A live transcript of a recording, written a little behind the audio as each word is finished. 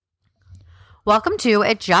Welcome to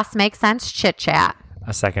It Just Makes Sense Chit Chat,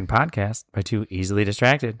 a second podcast by two easily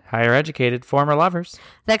distracted, higher educated former lovers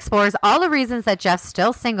that explores all the reasons that Jeff's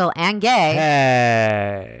still single and gay.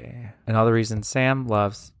 Hey. And all the reasons Sam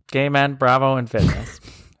loves gay men, Bravo, and fitness.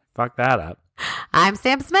 Fuck that up. I'm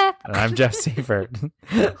Sam Smith. And I'm Jeff Seifert.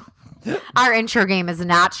 Our intro game is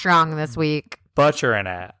not strong this week. Butchering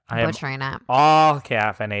it. Butchering it. All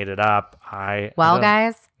caffeinated up.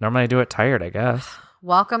 Guys. Normally I do it tired, I guess.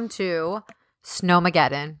 Welcome to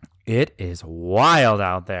Snowmageddon. It is wild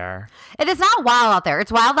out there. It is not wild out there.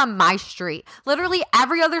 It's wild on my street. Literally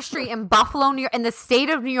every other street in Buffalo, New York, in the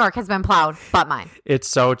state of New York has been plowed but mine. It's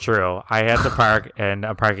so true. I had to park in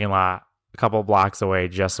a parking lot a couple blocks away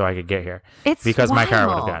just so I could get here. It's because wild. My car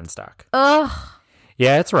would have gotten stuck. Ugh.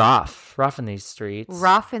 Yeah, it's rough. Rough in these streets.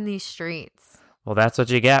 Rough in these streets. Well, that's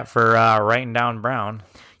what you get for writing down brown.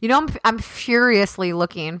 You know, I'm furiously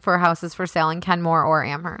looking for houses for sale in Kenmore or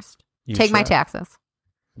Amherst. Take my taxes.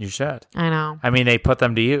 You should. I know. I mean, they put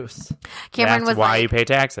them to use. Cameron that's was why like, you pay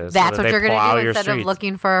taxes. That's so what you're going to do instead streets. of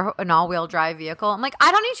looking for an all-wheel drive vehicle. I'm like,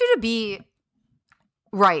 I don't need you to be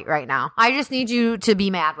right now. I just need you to be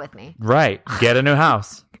mad with me. Right. Get a new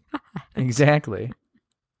house. Exactly.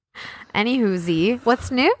 Anywho,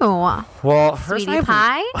 what's new? Well, Sweetie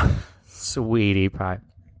Pie? Sweetie Pie.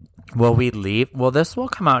 Will we leave? Well, this will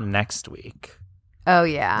come out next week. Oh,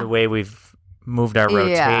 yeah. The way we've moved our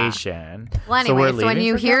rotation. Well, anyway, so when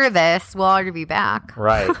you hear this, we'll already be back.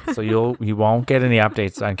 Right. So you won't get any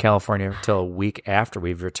updates on California until a week after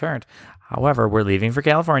we've returned. However, we're leaving for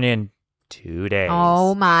California in 2 days.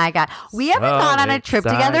 Oh, my God. We haven't gone on a trip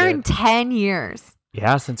together in 10 years.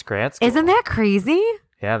 Yeah, since grad school. Isn't that crazy?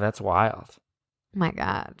 Yeah, that's wild. Oh, my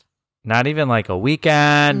God. Not even like a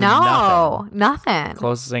weekend. No, nothing.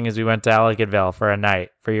 Closest thing is we went to Ellicottville for a night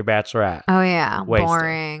for your bachelorette. Oh, yeah. Wasted.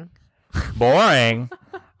 Boring. Boring?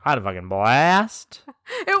 I had a fucking blast.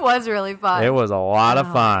 It was really fun. It was a lot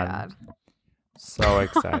of fun. God. So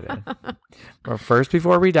excited. But first,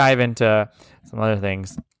 before we dive into some other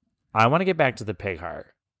things, I want to get back to the pig heart.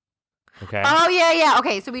 Okay? Oh, yeah.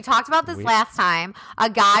 Okay, so we talked about this last time. A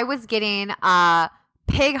guy was getting a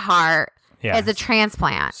pig heart as a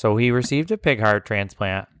transplant. So he received a pig heart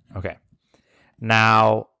transplant. Okay.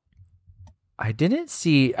 Now, I didn't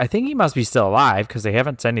see, I think he must be still alive because they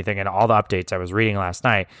haven't said anything in all the updates I was reading last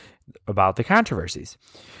night about the controversies.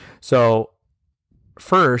 So,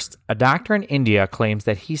 first, a doctor in India claims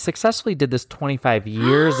that he successfully did this 25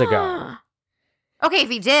 years ago. Okay,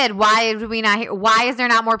 if he did, why did we not hear? Why is there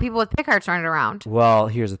not more people with pig hearts running around? Well,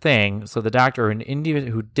 here's the thing. So the doctor in India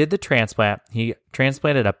who did the transplant, he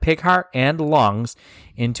transplanted a pig heart and lungs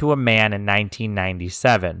into a man in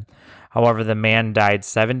 1997. However, the man died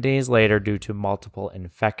 7 days later due to multiple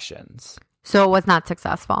infections. So it was not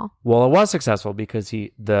successful. Well, it was successful because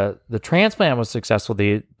the transplant was successful.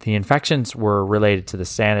 The infections were related to the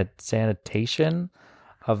sanitation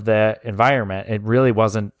of the environment. It really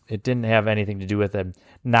wasn't, it didn't have anything to do with them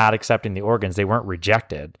not accepting the organs. They weren't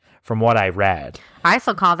rejected from what I read. I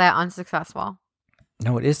still call that unsuccessful.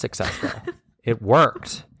 No, it is successful. It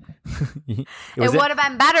worked. It would have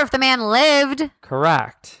been better if the man lived.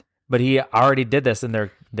 Correct. But he already did this and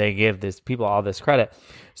they give these people all this credit.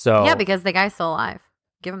 So yeah, because the guy's still alive.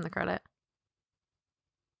 Give him the credit.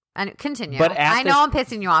 And continue. But I know I'm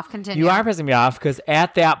pissing you off. Continue. You are pissing me off because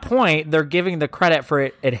at that point, they're giving the credit for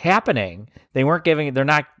it happening. They're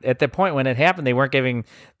not, at the point when it happened, they weren't giving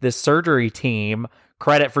this surgery team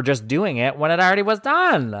credit for just doing it when it already was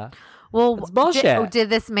done. Well, it's bullshit. Did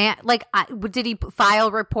this man, did he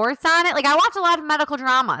file reports on it? Like, I watch a lot of medical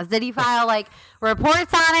dramas. Did he file,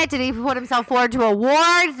 reports on it? Did he put himself forward to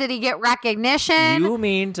awards? Did he get recognition? You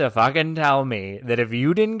mean to fucking tell me that if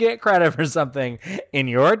you didn't get credit for something in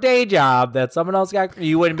your day job that someone else got,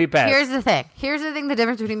 you wouldn't be pissed? Here's the thing. The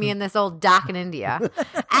difference between me and this old doc in India.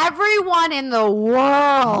 Everyone in the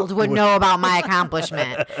world would know about my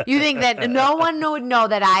accomplishment. You think that no one would know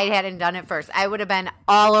that I hadn't done it first. I would have been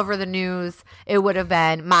all over the news. It would have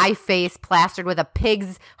been my face plastered with a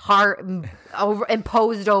pig's heart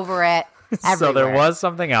imposed over it. Everywhere. So there was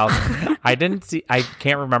something else. I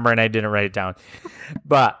can't remember and I didn't write it down.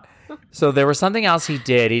 But so there was something else he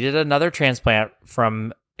did. He did another transplant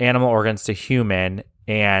from animal organs to human,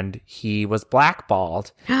 and he was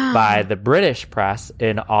blackballed by the British press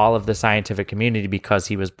in all of the scientific community because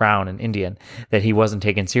he was brown and Indian, that he wasn't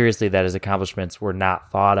taken seriously, that his accomplishments were not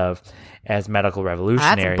thought of as medical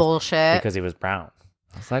revolutionaries. That's bullshit. Because he was brown.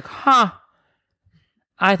 I was like,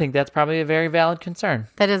 I think that's probably a very valid concern.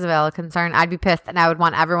 That is a valid concern. I'd be pissed, and I would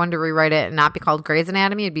want everyone to rewrite it and not be called Grey's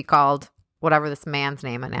Anatomy. It'd be called whatever this man's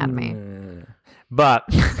name, Anatomy. But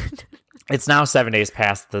It's now 7 days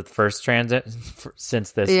past the first transit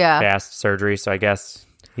since this past surgery, so I guess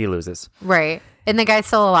he loses. Right. And the guy's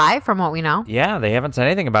still alive from what we know? Yeah, they haven't said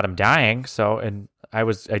anything about him dying. So, and I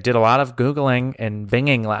did a lot of Googling and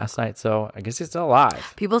Binging last night, so I guess he's still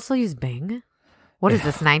alive. People still use Bing? What is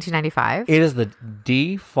this, 1995? It is the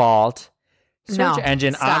default search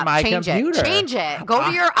engine on my computer. Change it. Go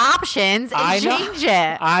to your options and change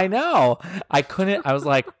it. I know. I couldn't. I was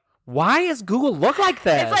like, why does Google look like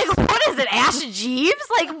this? It's like, what is it, Ash Jeeves?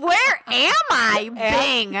 Like, where am I,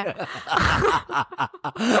 Bing?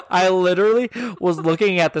 I literally was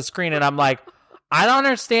looking at the screen and I'm like, I don't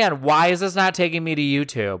understand. Why is this not taking me to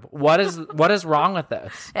YouTube? What is wrong with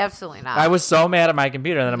this? Absolutely not. I was so mad at my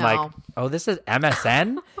computer. And then I'm like, oh, this is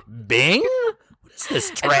MSN? Bing? What is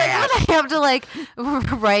this trash? Like, I have to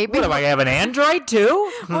write. What, am I have an Android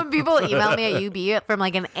too? When people email me at UB from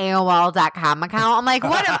like an AOL.com account, I'm like,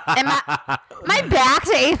 what? Am I back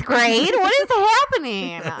to 8th grade? What is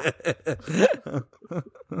happening?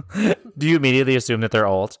 Do you immediately assume that they're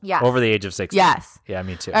old? Yes. Over the age of 60? Yes. Yeah,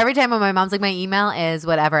 me too. Every time when my mom's like, my email is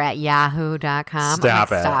whatever at yahoo.com.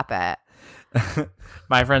 Stop it.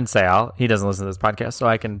 My friend Sal, he doesn't listen to this podcast, so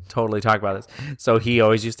I can totally talk about this. So he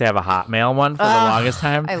always used to have a Hotmail one for the longest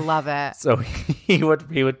time. I love it. So he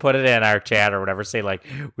would put it in our chat or whatever, say like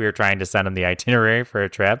we were trying to send him the itinerary for a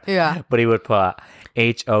trip. Yeah. But he would put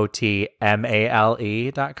HOTMALE.com,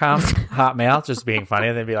 Hotmail, just being funny.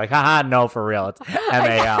 And they'd be like, haha, no, for real. It's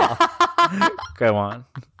MAL. Go on.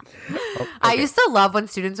 Okay. I used to love when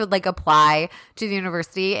students would apply to the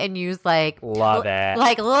university and use love it.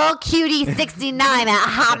 Little cutie 69 at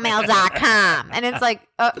hotmail.com. And it's like,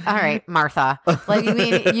 all right, Martha,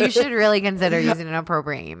 you should really consider using an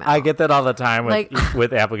appropriate email. I get that all the time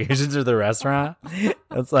with applications or the restaurant.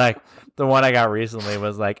 It's like the one I got recently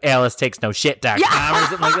was AliceTakesNoShit.com or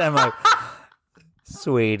something like that. I'm like,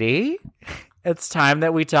 sweetie, it's time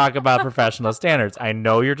that we talk about professional standards. I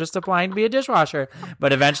know you're just applying to be a dishwasher,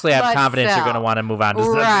 but eventually I have confidence you're going to want to move on to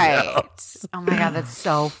something else. Oh my God, that's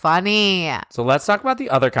so funny. So let's talk about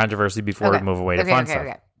the other controversy before we move away to fun stuff.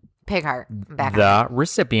 Okay. Pig heart. Back the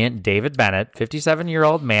recipient, David Bennett,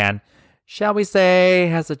 57-year-old man, shall we say,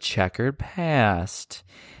 has a checkered past.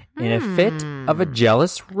 In a fit of a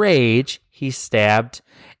jealous rage, he stabbed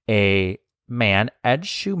a man, Ed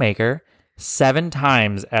Shoemaker, 7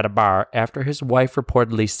 times at a bar after his wife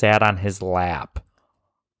reportedly sat on his lap.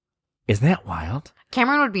 Isn't that wild?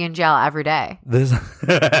 Cameron would be in jail every day.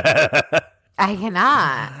 I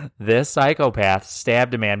cannot. This psychopath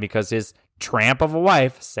stabbed a man because his tramp of a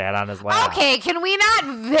wife sat on his lap. Okay, can we not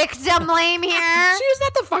victim blame here? She's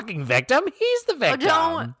not the fucking victim. He's the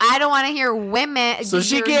victim. I don't want to hear women. So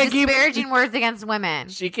she can't keep disparaging words against women.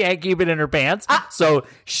 She can't keep it in her pants. So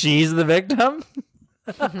she's the victim.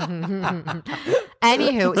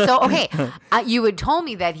 Anywho, so okay, you had told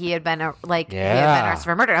me that he had been he had been arrested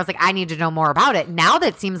for murder. I was like, I need to know more about it. Now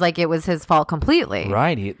that seems like it was his fault completely.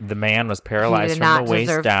 Right, the man was paralyzed from the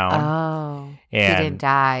waist down. Oh, and he didn't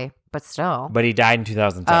die, but still. But he died in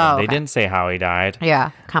 2007. Oh, okay. They didn't say how he died. Yeah,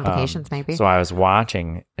 complications maybe. So I was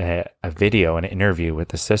watching a video, an interview with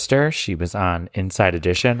the sister. She was on Inside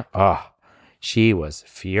Edition. Oh. She was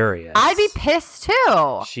furious. I'd be pissed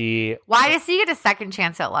too. Why does he get a second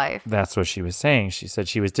chance at life? That's what she was saying. She said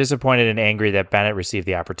she was disappointed and angry that Bennett received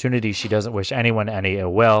the opportunity. She doesn't wish anyone any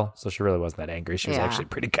ill will. So she really wasn't that angry. She was actually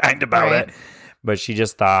pretty kind about it. But she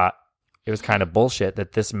just thought it was kind of bullshit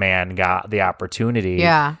that this man got the opportunity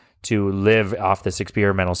to live off this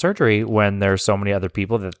experimental surgery when there's so many other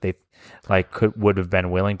people that they would have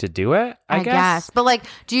been willing to do it, I guess. But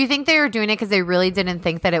do you think they were doing it because they really didn't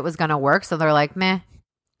think that it was going to work? So they're like, meh.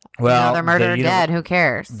 Well, they're murdered or dead. Who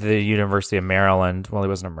cares? The University of Maryland, well, he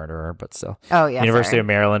wasn't a murderer, but still. Oh, yeah. University of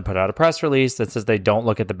Maryland put out a press release that says they don't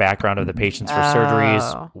look at the background of the patients for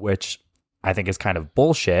surgeries, which I think is kind of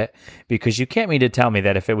bullshit, because you can't mean to tell me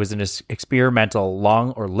that if it was an experimental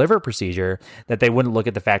lung or liver procedure, that they wouldn't look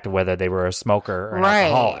at the fact of whether they were a smoker or an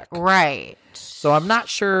alcoholic. Right. So I'm not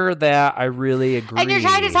sure that I really agree. And you're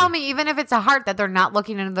trying to tell me, even if it's a heart, that they're not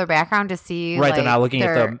looking into their background to see. Right, they're not looking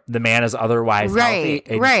at the man is otherwise healthy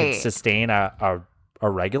and can sustain a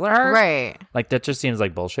regular heart. Right. That just seems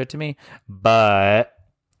like bullshit to me. But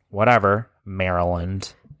whatever,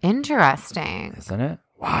 Maryland. Interesting. Isn't it?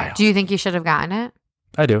 Wow. Do you think you should have gotten it?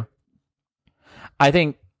 I do. I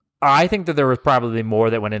think that there was probably more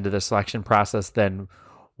that went into the selection process than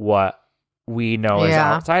what we know as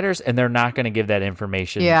outsiders, and they're not going to give that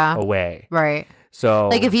information away. Right. So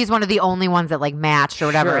Like if he's one of the only ones that like matched or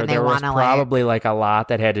whatever, sure, and they there was want to like probably like a lot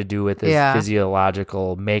that had to do with his Yeah.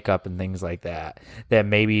 physiological makeup and things like that. That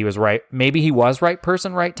maybe he was right. Maybe he was right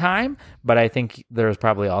person, right time. But I think there's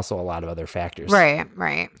probably also a lot of other factors right.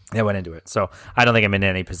 that went into it. So I don't think I'm in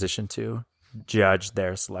any position to judge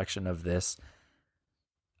their selection of this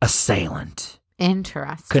assailant.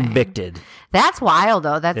 Interesting. Convicted. That's wild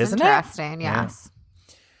though. That's Isn't it? interesting. Yeah. Yes.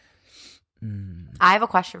 I have a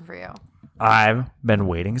question for you. I've been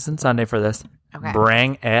waiting since Sunday for this. Okay.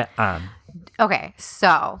 Bring it on. Okay,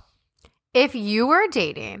 so if you were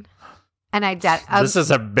dating an This is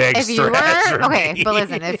a big if you stretch for were okay, me. but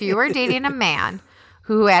listen, if you were dating a man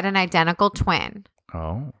who had an identical twin,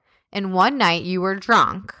 Oh. and one night you were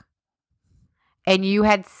drunk and you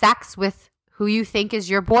had sex with who you think is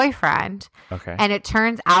your boyfriend, Okay. and it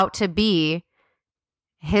turns out to be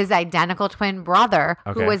his identical twin brother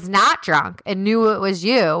Okay. who was not drunk and knew it was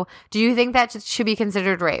you, do you think that should be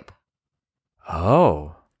considered rape?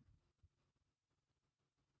 Oh.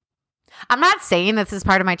 I'm not saying this is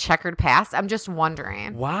part of my checkered past. I'm just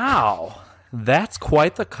wondering. Wow. That's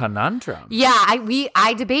quite the conundrum. Yeah,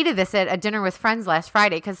 I debated this at a dinner with friends last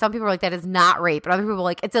Friday because some people were like, that is not rape. But other people were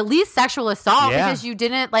like, it's at least sexual assault Yeah. because you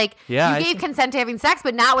didn't like, Yeah, you gave consent to having sex,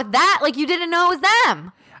 but not with that. Like you didn't know it was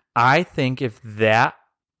them. I think if that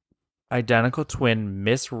identical twin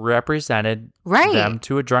misrepresented Right. them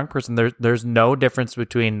to a drunk person, there's no difference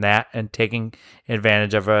between that and taking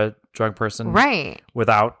advantage of a drunk person Right.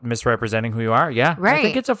 without misrepresenting who you are. Yeah. I Right.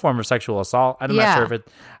 think it's a form of sexual assault. I'm Yeah. not sure if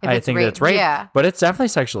I it's think rape, that's rape, yeah. but it's definitely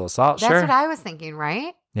sexual assault. That's sure. what I was thinking,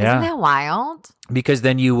 right? Yeah. Isn't that wild? Because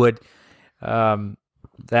then you would,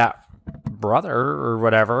 that brother or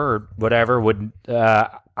whatever would,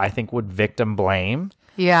 I think would victim blame.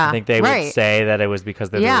 Yeah. I think they right. would say that it was because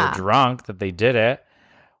they Yeah. were drunk that they did it.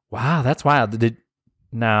 Wow, that's wild.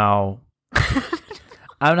 Now,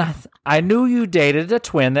 I knew you dated a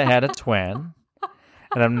twin that had a twin,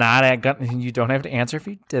 and I'm not at. You don't have to answer if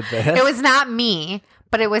you did this. It was not me,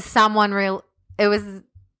 but it was someone real. It was,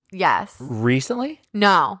 yes. Recently.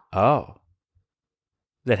 No. Oh,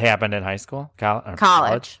 that happened in high school,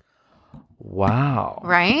 College. Wow.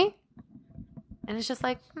 Right? And it's just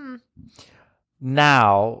like,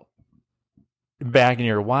 Now, back in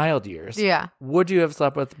your wild years, Yeah. would you have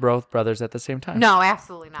slept with both brothers at the same time? No,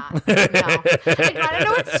 absolutely not. No. And I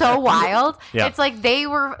know it's so wild. Yeah. It's like they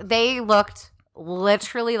looked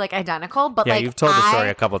literally like identical, but Yeah, like you've told the story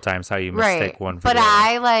a couple times how you mistake right. one for But the other.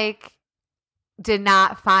 I like did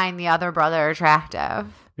not find the other brother attractive.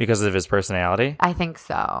 Because of his personality? I think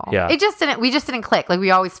so. Yeah. We just didn't click. Like we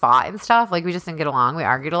always fought and stuff. Like we just didn't get along. We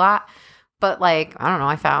argued a lot. But like, I don't know,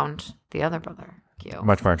 I found the other brother cute.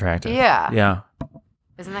 Much more attractive. Yeah. Yeah.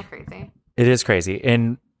 Isn't that crazy? It is crazy.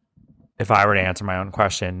 And if I were to answer my own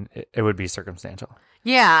question, it would be circumstantial.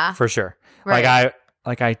 Yeah. For sure. Right.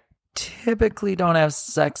 I typically don't have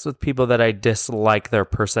sex with people that I dislike their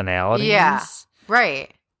personalities. Yeah.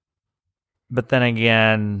 Right. But then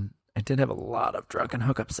again, I did have a lot of drunken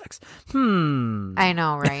hookup sex. I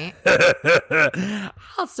know, right?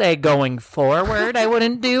 I'll say going forward, I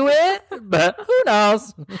wouldn't do it, but who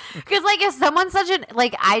knows? Because, like, if someone's such an,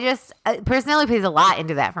 like, I just, personality plays a lot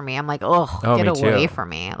into that for me. I'm like, Oh, get me away too. from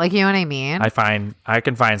me. Like, you know what I mean? I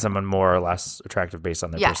can find someone more or less attractive based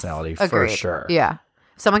on their personality for agreed. sure. Yeah.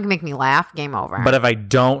 If someone can make me laugh, game over. But if I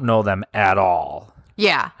don't know them at all,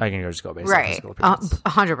 yeah. I can just go based on Right. physical appearance.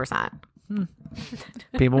 100%.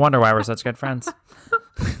 People wonder why we're such good friends.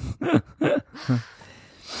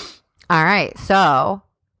 All right. So,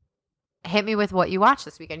 hit me with what you watched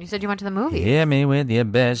this weekend. You said you went to the movies. Hit me with your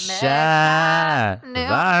best shot. No.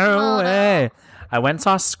 Fire away. I went and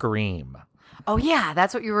saw Scream. Oh, yeah.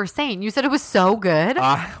 That's what you were saying. You said it was so good.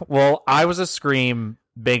 Well, I was a Scream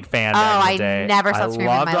big fan. I in the day. never saw Scream in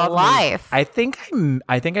loved my all the movies. life. I think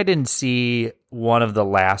I didn't see one of the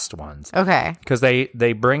last ones Okay. because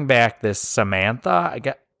they bring back this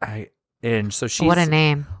Samantha. And so she's What a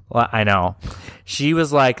name. Well, I know. She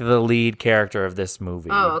was like the lead character of this movie.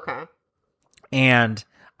 Oh, okay. And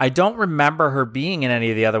I don't remember her being in any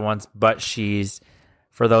of the other ones, but she's,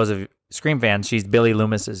 for those of Scream fans, she's Billy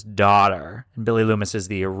Loomis's daughter. And Billy Loomis is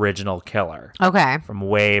the original killer Okay. from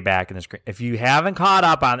way back in the Scream. If you haven't caught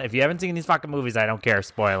up on, if you haven't seen these fucking movies, I don't care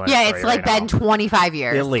spoiling. Yeah, it for it's you like right been now. 25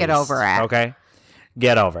 years. At least, Get over it. Okay?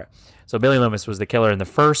 Get over it. So Billy Loomis was the killer in the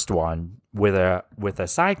first one with a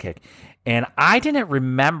sidekick. And I didn't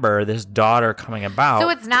remember this daughter coming about. So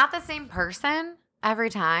it's not the same person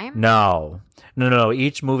every time? No.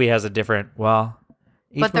 Each movie has a different, each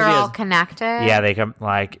But they're movie all has, connected? yeah, they come,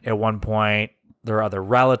 like, at one point, there are other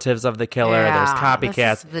relatives of the killer. There's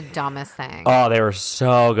copycats. This is the dumbest thing. Oh, they were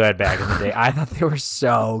so good back in the day. I thought they were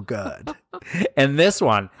so good. And this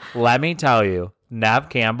one, let me tell you, Neve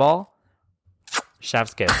Campbell,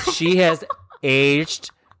 chef's kiss. She has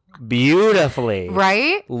aged beautifully.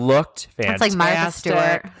 Right? Looked fantastic. It's like Martha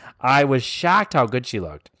Stewart. I was shocked how good she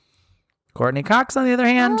looked. Courtney Cox, on the other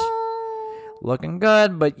hand, looking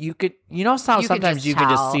good, but you know how sometimes you can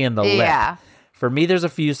just see in the lip. Yeah. For me, there's a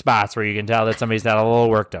few spots where you can tell that somebody's had a little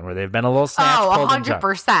work done, where they've been a little snatch pulled and tucked.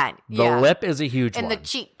 100%. The lip is a huge one. And the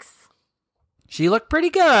cheeks. She looked pretty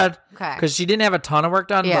good. Okay. Because she didn't have a ton of work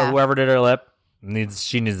done, but whoever did her lip,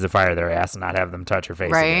 she needs to fire their ass and not have them touch her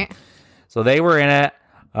face Right. again. So they were in it.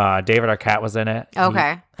 David Arquette was in it.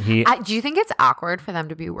 Okay. Do you think it's awkward for them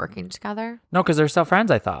to be working together? No, because they're still friends,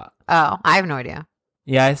 I thought. Oh, I have no idea.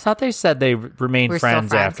 Yeah, I thought they said they remained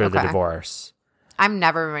friends after the divorce. I'm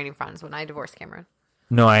never remaining friends when I divorced Cameron.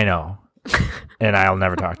 No, I know. And I'll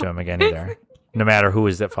never talk to him again either. No matter who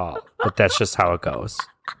is at fault. But that's just how it goes.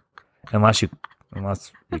 Unless you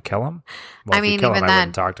kill him. Well, I mean, if you kill even him, then. I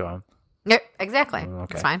wouldn't talk to him. Yeah, exactly.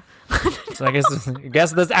 Okay. It's fine. So I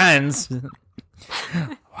guess this ends.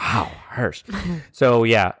 Wow, harsh. So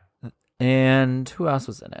yeah. And who else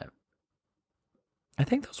was in it? I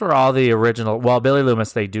think those were all the original. Well, Billy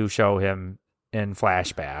Loomis, they do show him in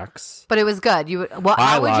flashbacks. But it was good.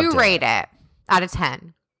 How would you rate it out of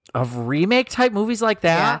 10? Of remake type movies like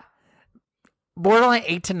that? Yeah. Borderline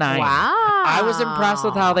 8 to 9. Wow. I was impressed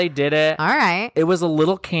with how they did it. All right. It was a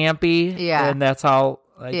little campy. Yeah. And that's how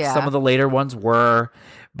some of the later ones were.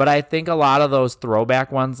 But I think a lot of those throwback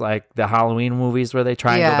ones, like the Halloween movies where they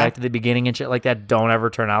try and go back to the beginning and shit like that, don't ever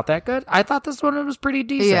turn out that good. I thought this one was pretty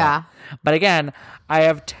decent. Yeah. But again, I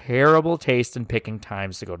have terrible taste in picking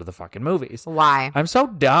times to go to the fucking movies. Why? I'm so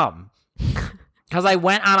dumb. Because I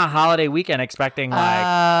went on a holiday weekend expecting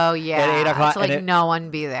at 8 o'clock. So no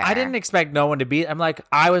one be there. I didn't expect no one to be.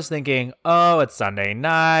 I was thinking, it's Sunday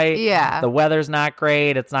night. Yeah. The weather's not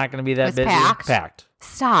great. It's not going to be that busy. Packed.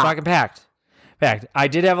 Stop. Fucking packed. I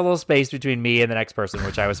did have a little space between me and the next person,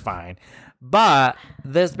 which I was fine. But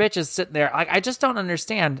this bitch is sitting there. I just don't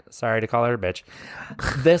understand. Sorry to call her a bitch.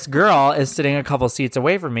 This girl is sitting a couple seats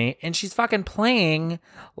away from me, and she's fucking playing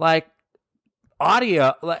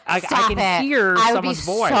audio. I can hear someone's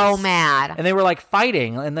voice. I would be so mad. And they were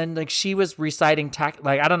fighting, and then she was reciting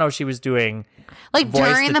I don't know if she was doing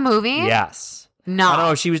during the movie. Yes. No. I don't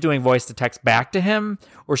know if she was doing voice to text back to him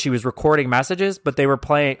or she was recording messages, but they were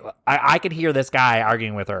playing. I could hear this guy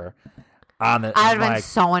arguing with her on the. I would have been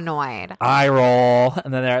so annoyed. Eye roll,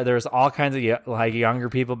 and then there's all kinds of younger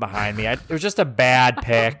people behind me. It was just a bad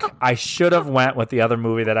pick. I should have went with the other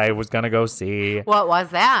movie that I was gonna go see. What was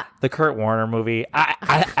that? The Kurt Warner movie.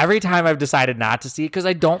 I every time I've decided not to see it because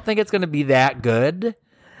I don't think it's gonna be that good.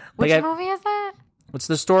 Which movie is that? It's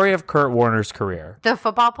the story of Kurt Warner's career. The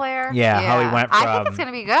football player? Yeah, how he went from... I think it's going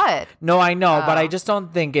to be good. No, I know, but I just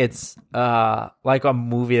don't think it's like a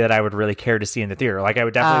movie that I would really care to see in the theater. I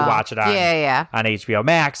would definitely watch it on HBO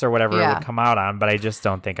Max or whatever it would come out on, but I just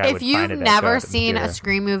don't think I would find it. If you've never seen a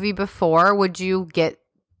Scream movie before, would you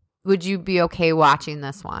be okay watching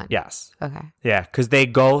this one? Yes. Okay. Yeah, because they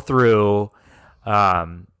go through... a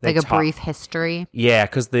brief history. Yeah,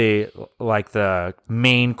 because the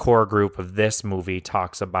main core group of this movie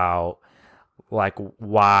talks about why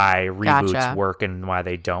reboots work and why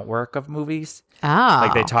they don't work of movies. Oh,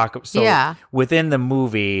 they talk. So within the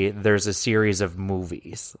movie, there's a series of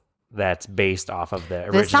movies that's based off of the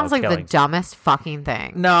original. This sounds like the dumbest fucking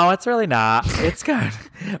thing. No, it's really not. It's good,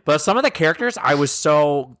 but some of the characters,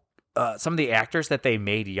 some of the actors that they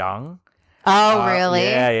made young. Oh, really?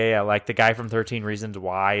 Yeah. Like the guy from 13 Reasons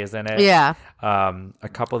Why is in it. Yeah. A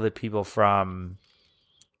couple of the people from,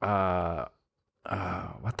 what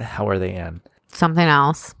the hell are they in? Something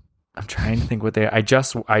else. I'm trying to think what they. I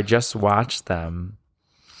just watched them.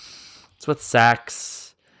 It's with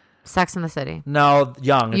Sex. Sex in the City. No,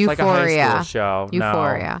 young. It's Euphoria. like a high school show.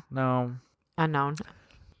 Euphoria. No. Unknown.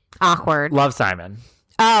 Awkward. Love, Simon.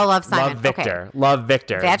 Oh, Love, Simon. Love, Victor. Okay. Love,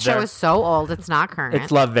 Victor. That show is so old. It's not current.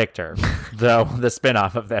 It's Love, Victor. the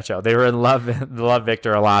spinoff of that show. They were in Love,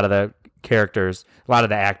 Victor. A lot of the characters, a lot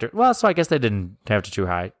of the actors. Well, so I guess they didn't have to too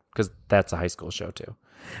high because that's a high school show too.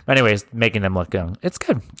 But anyways, making them look young. It's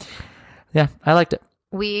good. Yeah, I liked it.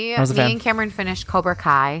 Me and Cameron finished Cobra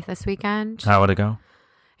Kai this weekend. How would it go?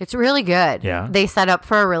 It's really good. Yeah. They set up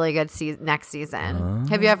for a really good next season.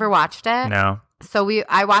 Have you ever watched it? No. So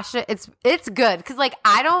I watched it. It's good because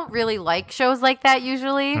I don't really like shows like that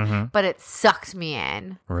usually, but it sucked me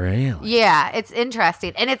in. Really? Yeah, it's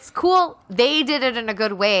interesting and it's cool. They did it in a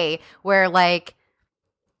good way where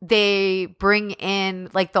they bring in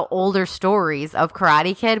like the older stories of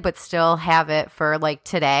Karate Kid, but still have it for like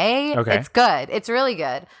today. Okay. It's good. It's really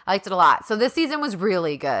good. I liked it a lot. So this season was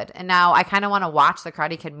really good. And now I kind of want to watch the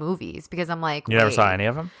Karate Kid movies because I'm like, You never saw any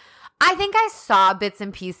of them? I think I saw bits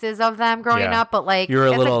and pieces of them growing up, but like you're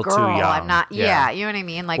a little as a girl, too young. I'm not. Yeah, you know what I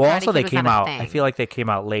mean. Like, well, Karate also Kid they was came not a out. thing. I feel like they came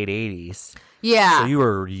out late '80s. Yeah. So you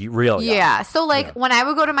were real young. Yeah. So like when I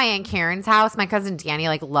would go to my Aunt Karen's house, my cousin Danny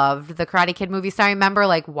like loved the Karate Kid movie. So I remember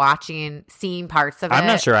like seeing parts of it. I'm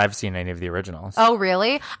not sure I've seen any of the originals. Oh,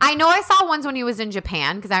 really? I know I saw ones when he was in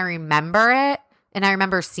Japan because I remember it and I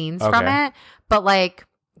remember scenes from it. But like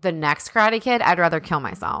the next Karate Kid, I'd rather kill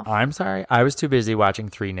myself. I'm sorry. I was too busy watching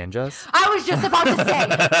Three Ninjas. I was just about to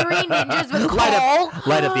say Three Ninjas with Cole.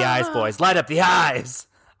 Light up the eyes, boys. Light up the eyes.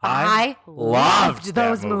 I loved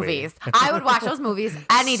those movies. I would watch those movies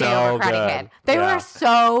any day over Karate Kid. They were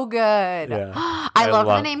so good. Yeah. I loved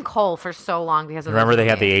the name Cole for so long because of Remember those they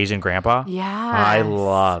had the movies. Asian grandpa? Yeah. I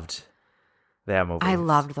loved that movie. I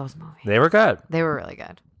loved those movies. They were good. They were really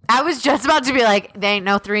good. I was just about to be like, they ain't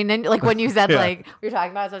no Three Ninjas. Like when you said like we were talking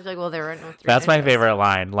about it, so I was like, well, there were no Three That's Ninjas. my favorite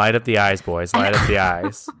line. Light up the eyes, boys. Light up the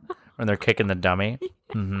eyes. When they're kicking the dummy.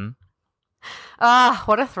 Mm-hmm.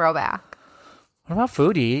 What a throwback. What about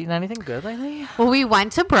food? You eating anything good lately? Well, we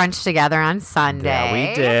went to brunch together on Sunday. Yeah,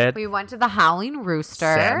 we did. We went to the Howling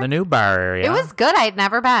Rooster. Sat in the new bar area. It was good. I had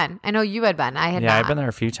never been. I know you had been. I had not. Yeah, I've been there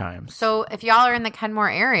a few times. So if y'all are in the Kenmore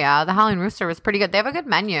area, the Howling Rooster was pretty good. They have a good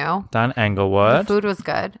menu. Don Englewood. The food was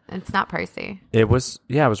good. It's not pricey. It was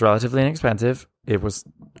relatively inexpensive. It was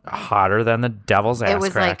hotter than the devil's ass It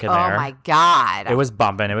was crack like, in oh there. my God. It was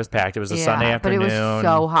bumping. It was packed. It was a Sunday afternoon. But it was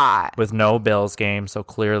so hot. With no Bills game, so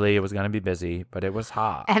clearly it was going to be busy, but it was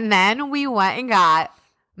hot. And then we went and got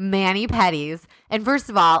mani-pedis. And first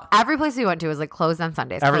of all, every place we went to was like closed on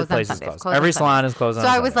Sundays. Every place is closed. Every salon is closed on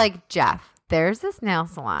Sunday. Sunday. So I was like, Jeff, there's this nail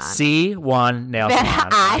salon. C1 nail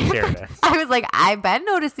salon. Here it is. I was like, I've been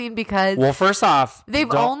noticing because Well, first off,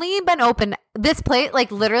 they've only been open this place,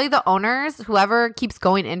 like literally the owners, whoever keeps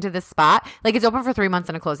going into this spot, like it's open for 3 months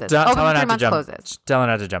and it closes. Open for 3 months, closes. Tell her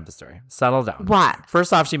not to jump the story. Settle down. What?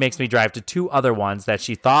 First off, she makes me drive to two other ones that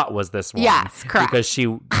she thought was this one. Yes, correct. Because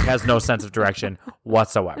she has no sense of direction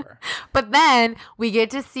whatsoever. But then we get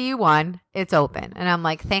to see one, it's open. And I'm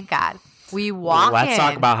like, thank God. We walk in. Let's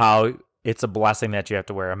talk about how it's a blessing that you have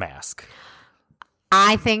to wear a mask.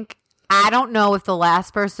 I don't know if the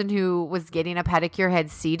last person who was getting a pedicure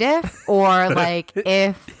had C. diff or like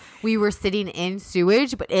if we were sitting in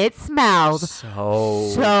sewage, but it smelled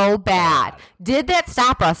so bad. Did that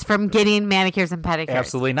stop us from getting manicures and pedicures?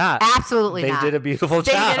 Absolutely not. Absolutely not. They did a beautiful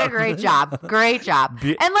job. They did a great job. Great job.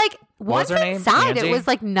 And like once was her name? inside, Angie? it was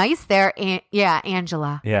like nice there.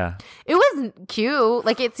 Angela. Yeah. It was cute.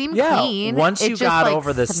 Like it seemed clean. Once you got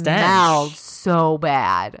over the stench. It smelled so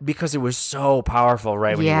bad. Because it was so powerful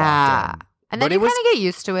right when you walked in. And then you kind of get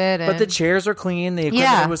used to it. But the chairs are clean. The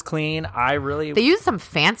equipment was clean. They used some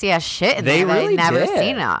fancy ass shit in there. Really I'd never did.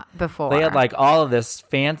 seen it before. They had like all of this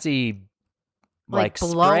fancy like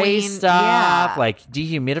spray stuff, like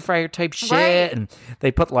dehumidifier type shit. Right. And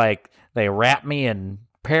they wrapped me in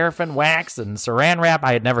paraffin wax and saran wrap.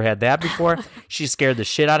 I had never had that before. She scared the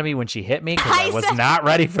shit out of me when she hit me because I was not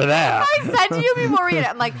ready for that. I said to you before we did it,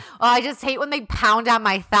 I'm like, oh, I just hate when they pound on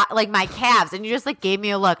my like my calves, and you just like gave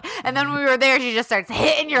me a look. And then when we were there, she just starts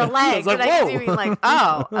hitting your legs, like, and I see you like,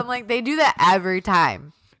 oh, I'm like, they do that every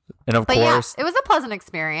time. And of course, it was a pleasant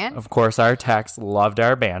experience. Of course, our techs loved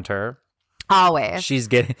our banter. Always.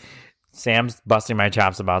 Sam's busting my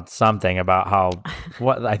chops about something about how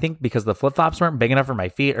I think because the flip flops weren't big enough for my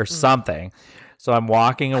feet or something. So I'm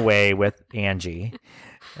walking away with Angie,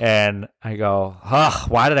 and I go,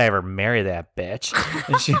 why did I ever marry that bitch?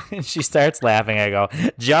 And she starts laughing. I go,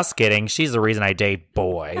 just kidding. She's the reason I date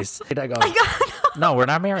boys. And I go, no, we're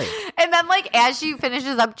not married. And then like as she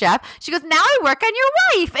finishes up Jeff, she goes, now I work on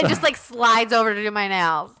your wife, and just like slides over to do my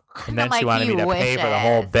nails. And then I'm she like, wanted me to pay for the wishes.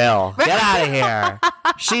 whole bill. Get out of here.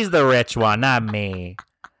 She's the rich one, not me.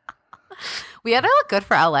 We had to look good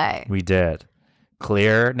for LA. We did.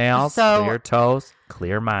 Clear nails, clear toes,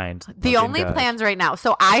 clear mind. The only plans right now.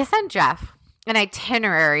 So I sent Jeff an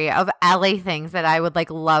itinerary of LA things that I would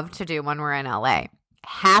like love to do when we're in LA.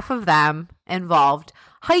 Half of them involved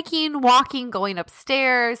hiking, walking, going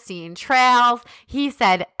upstairs, seeing trails. He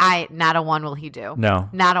said, not a one will he do. No.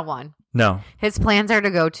 Not a one. No. His plans are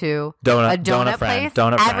to go to a donut place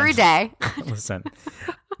every day. Listen,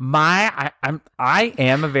 I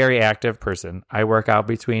am a very active person. I work out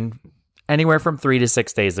between anywhere from 3 to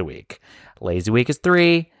 6 days a week. Lazy week is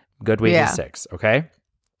 3. Good week is 6. Okay.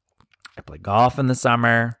 I play golf in the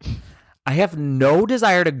summer. I have no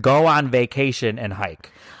desire to go on vacation and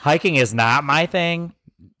hike. Hiking is not my thing.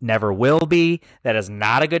 Never will be. That is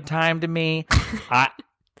not a good time to me.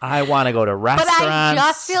 I want to go to restaurants. But I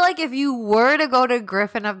just feel like if you were to go to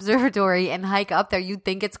Griffin Observatory and hike up there, you'd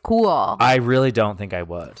think it's cool. I really don't think I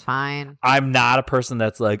would. Fine. I'm not a person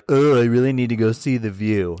that's like, oh, I really need to go see the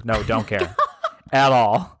view. No, don't care at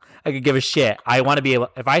all. I could give a shit. I want to be able,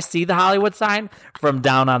 if I see the Hollywood sign from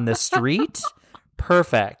down on the street,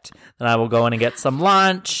 perfect. Then I will go in and get some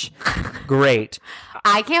lunch. Great.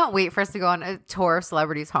 I can't wait for us to go on a tour of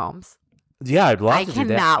celebrities' homes. Yeah, I'd love to do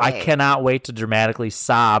that. Wait. I cannot wait to dramatically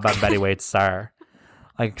sob on Betty Waite's star.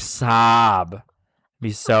 Like, sob. Be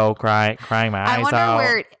so crying my eyes out.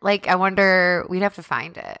 I wonder, we'd have to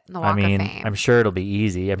find it in the Walk of Fame. I'm sure it'll be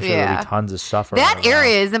easy. I'm sure there'll be tons of stuff around. That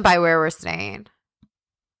area isn't by where we're staying.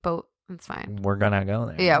 But it's fine. We're going to go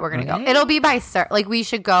there. Yeah, we're going to go. It'll be by, we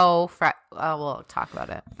should go, we'll talk about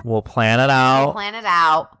it. We'll plan it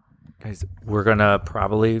out. Guys, we're going to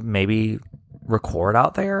probably maybe record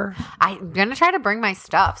out there. I'm going to try to bring my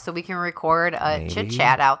stuff so we can record a chit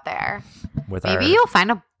chat out there. Maybe you'll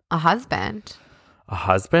find a husband. A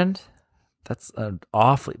husband? That's an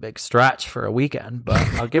awfully big stretch for a weekend, but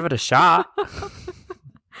I'll give it a shot.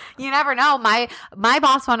 You never know. My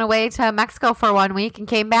boss went away to Mexico for 1 week and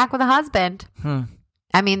came back with a husband.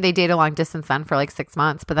 I mean, they dated long distance then for like 6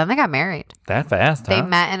 months, but then they got married. That fast, huh? They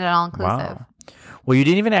met in an all-inclusive. Wow. Well, you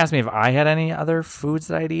didn't even ask me if I had any other foods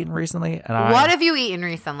that I'd eaten recently. And what have you eaten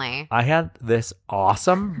recently? I had this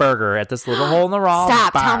awesome burger at this little hole in the wall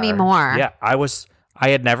Stop, bar. tell me more. Yeah, I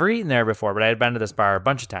had never eaten there before, but I had been to this bar a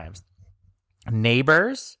bunch of times.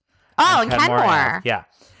 Neighbors. Oh, in Kenmore. Yeah.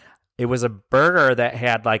 It was a burger that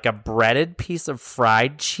had like a breaded piece of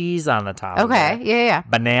fried cheese on the top. Okay. Of it, yeah.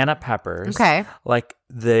 Banana peppers. Okay.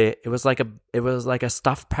 It was like a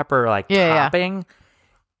stuffed pepper topping. Yeah.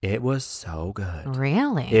 It was so good.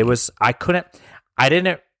 Really? I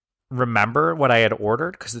didn't remember what I had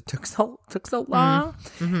ordered because it took so long.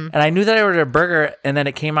 Mm-hmm. And I knew that I ordered a burger and then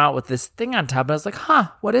it came out with this thing on top and I was like,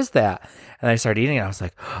 what is that? And I started eating it. I was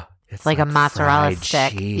like, it's like a mozzarella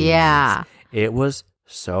stick. Cheese. Yeah. It was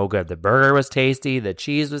so good. The burger was tasty. The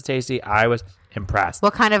cheese was tasty. I was impressed.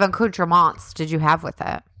 What kind of accoutrements did you have with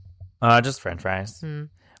it? Just French fries.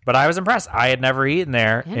 But I was impressed. I had never eaten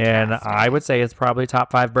there, and I would say it's probably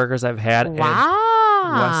top 5 burgers I've had in Western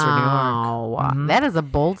New York. Mm-hmm. That is a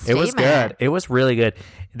bold statement. It was good. It was really good.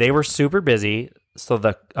 They were super busy, so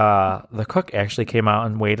the cook actually came out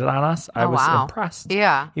and waited on us. I was impressed.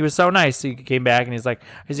 Yeah. He was so nice. He came back, and he's like,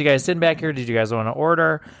 "Is you guys sitting back here? Did you guys want to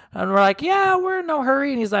order?" And we're like, "Yeah, we're in no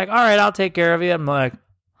hurry." And he's like, "All right, I'll take care of you." I'm like,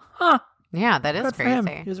 "Huh." Yeah, that is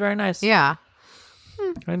crazy. He was very nice. Yeah.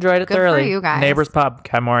 I enjoyed it Good thoroughly. for you guys. Neighbors Pub,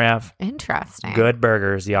 Kenmore Ave. Interesting. Good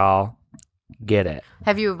burgers, y'all. Get it.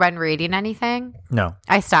 Have you been reading anything? No.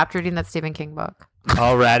 I stopped reading that Stephen King book.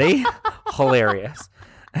 Already? Hilarious.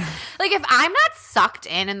 Like if I'm not sucked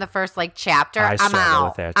in the first chapter, I'm out.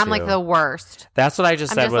 With that I'm too. like the worst. That's what I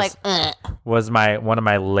just said just was one of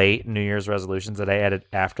my late New Year's resolutions that I added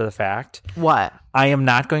after the fact. What? I am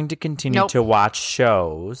not going to continue to watch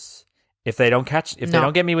shows. If they don't they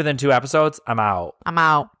don't get me within 2 episodes, I'm out.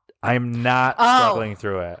 I'm not struggling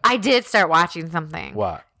through it. I did start watching something.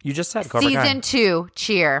 What? You just said Cobra Kai. Season 2,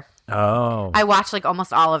 Cheer. Oh. I watched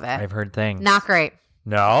almost all of it. I've heard things. Not great.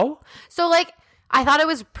 No? So I thought it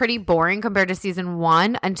was pretty boring compared to season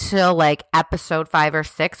 1 until episode 5 or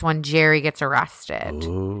 6 when Jerry gets arrested.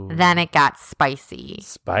 Ooh. Then it got spicy.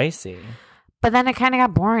 But then it kind of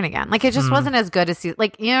got boring again. It just wasn't as good as, you know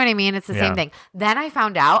what I mean? It's the same thing. Then I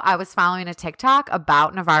found out I was following a TikTok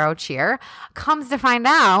about Navarro Cheer. Comes to find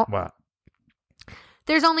out, what?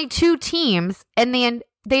 There's only 2 teams, and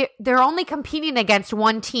they're only competing against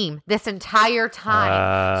one team this entire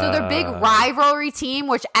time. So their big rivalry team,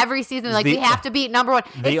 which every season we have to beat number 1.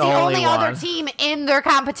 It's the only other team in their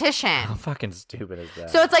competition. How fucking stupid is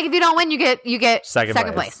that? So it's if you don't win, you get second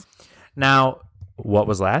place. Now, what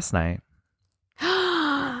was last night?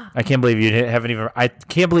 I can't believe you I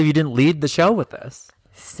can't believe you didn't lead the show with this.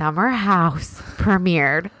 Summer House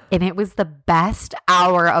premiered, and it was the best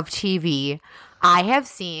hour of TV I have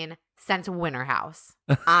seen since Winter House.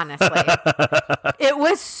 Honestly, it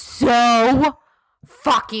was so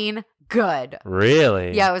fucking good.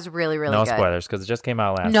 Really? Yeah, it was really, really good. No spoilers because it just came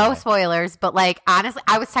out last night. No spoilers, but honestly,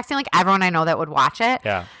 I was texting everyone I know that would watch it.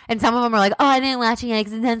 Yeah. And some of them were like, "Oh, I didn't watch it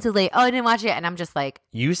because it's done so late. Oh, I didn't watch it," and I'm just like,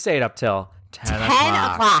 you stayed up till 10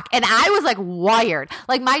 o'clock. And I was wired.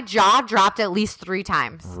 My jaw dropped at least 3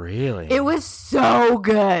 times. Really? It was so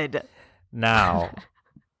good. Now,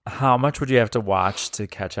 how much would you have to watch to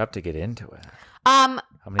catch up to get into it?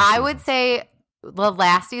 I would say the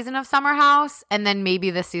last season of Summer House and then maybe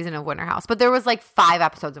this season of Winter House. But there was like 5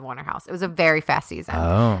 episodes of Winter House. It was a very fast season.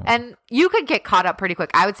 Oh. And you could get caught up pretty quick.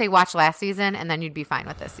 I would say watch last season and then you'd be fine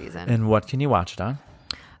with this season. And what can you watch it on?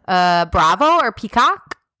 Bravo or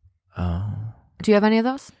Peacock. Oh. Do you have any of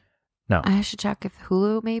those? No. I should check if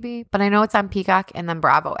Hulu maybe. But I know it's on Peacock and then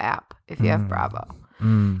Bravo app if you have Bravo.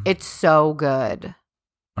 It's so good.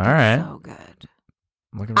 All right. So good.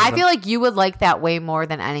 I feel like you would like that way more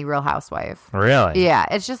than any Real Housewife. Really? Yeah,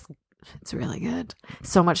 it's really good.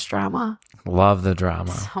 So much drama. Love the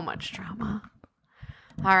drama. So much drama.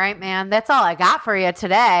 All right, man. That's all I got for you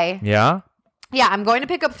today. Yeah? Yeah, I'm going to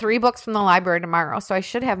pick up 3 books from the library tomorrow, so I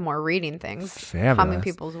should have more reading things coming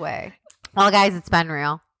people's way. Well, guys, it's been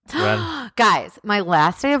real. Guys, my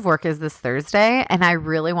last day of work is this Thursday, and I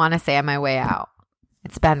really want to say on my way out,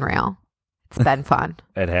 it's been real. It's been fun.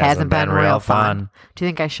 It hasn't been real fun. Do you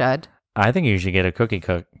think I should? I think you should get a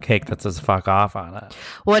cake that says fuck off on it.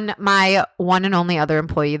 When my one and only other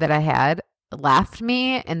employee that I had left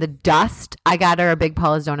me in the dust, I got her a big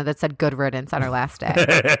Paul's-Donut that said good riddance on her last day.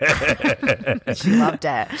 She loved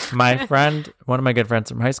it. My friend, one of my good friends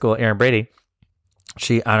from high school, Erin Brady,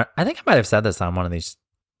 I think I might have said this on one of these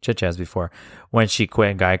chit chats before. When she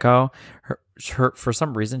quit Geico, her for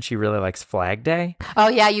some reason she really likes Flag Day. Oh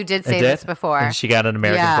yeah, you did say this before. And she got an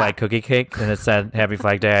American flag cookie cake and it said Happy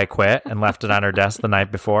Flag Day, I quit, and left it on her desk the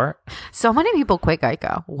night before. So many people quit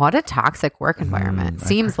Geico. What a toxic work environment.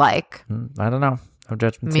 Seems like. I don't know. No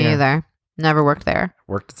judgments Me here. either. Never worked there.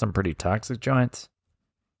 Worked at some pretty toxic joints.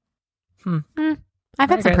 I've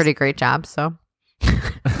had some pretty great jobs, so.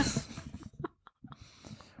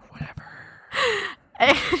 Whatever.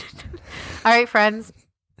 All right, friends.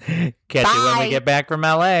 Catch you when we get back from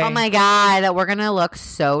LA. Oh my God, we're gonna look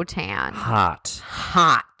so tan. Hot.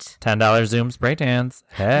 $10 Zoom spray tans.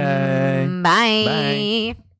 Hey. Bye. Bye.